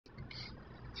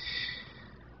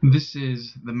This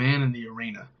is The Man in the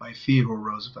Arena by Theodore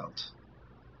Roosevelt.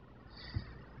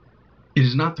 It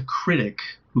is not the critic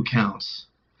who counts,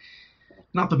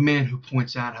 not the man who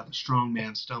points out how the strong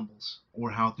man stumbles, or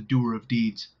how the doer of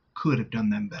deeds could have done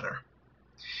them better.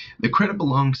 The credit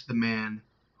belongs to the man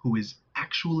who is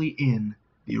actually in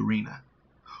the arena,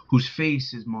 whose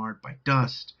face is marred by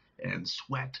dust and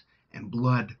sweat and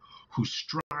blood, who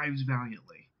strives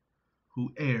valiantly,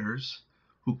 who errs,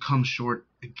 who comes short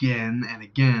again and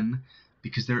again,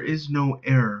 because there is no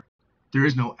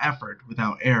effort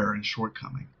without error and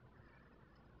shortcoming.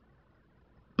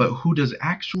 But who does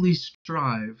actually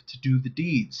strive to do the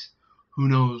deeds, who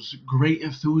knows great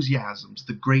enthusiasms,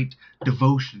 the great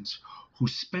devotions, who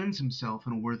spends himself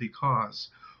in a worthy cause,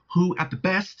 who at the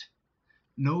best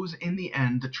knows in the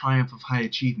end the triumph of high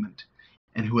achievement,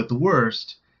 and who at the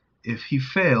worst, if he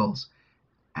fails,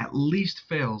 at least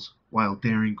fails while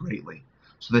daring greatly,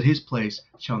 so that his place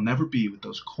shall never be with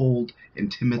those cold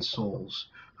and timid souls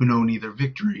who know neither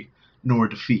victory nor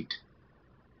defeat.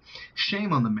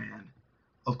 Shame on the man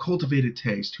of cultivated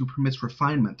taste who permits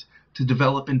refinement to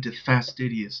develop into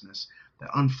fastidiousness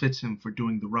that unfits him for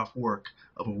doing the rough work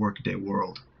of a workaday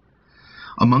world.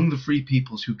 Among the free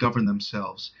peoples who govern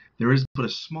themselves, there is but a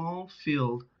small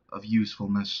field of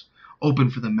usefulness,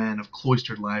 open for the men of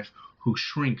cloistered life who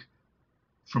shrink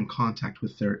from contact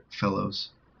with their fellows.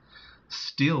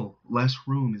 Still less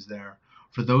room is there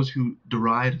for those who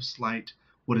deride or slight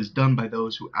what is done by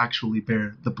those who actually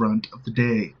bear the brunt of the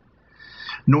day,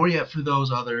 nor yet for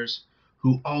those others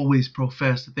who always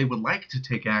profess that they would like to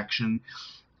take action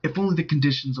if only the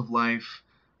conditions of life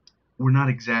were not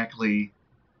exactly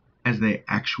as they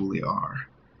actually are.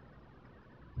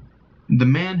 The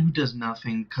man who does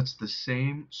nothing cuts the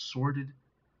same sordid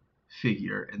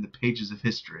figure in the pages of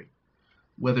history,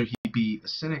 whether he be a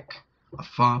cynic, a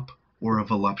fop, or a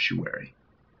voluptuary.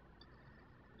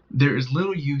 There is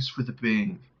little use for the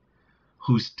being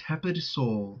whose tepid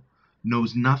soul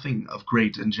knows nothing of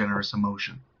great and generous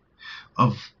emotion,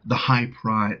 of the high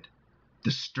pride,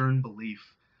 the stern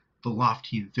belief, the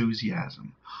lofty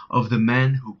enthusiasm of the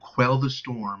men who quell the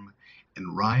storm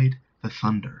and ride the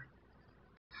thunder.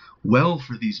 Well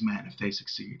for these men if they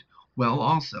succeed, well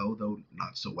also, though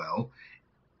not so well,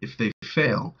 if they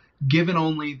fail, given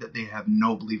only that they have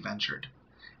nobly ventured,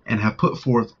 and have put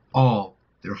forth all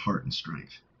their heart and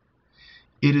strength.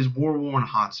 It is war-worn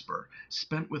Hotspur,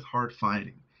 spent with hard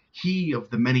fighting, he of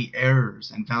the many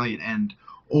errors and valiant end,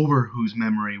 over whose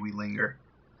memory we linger,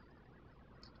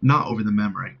 not over the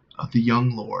memory of the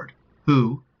young lord,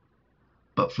 who,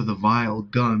 but for the vile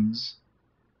guns,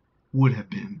 would have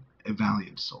been a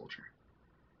valiant soldier.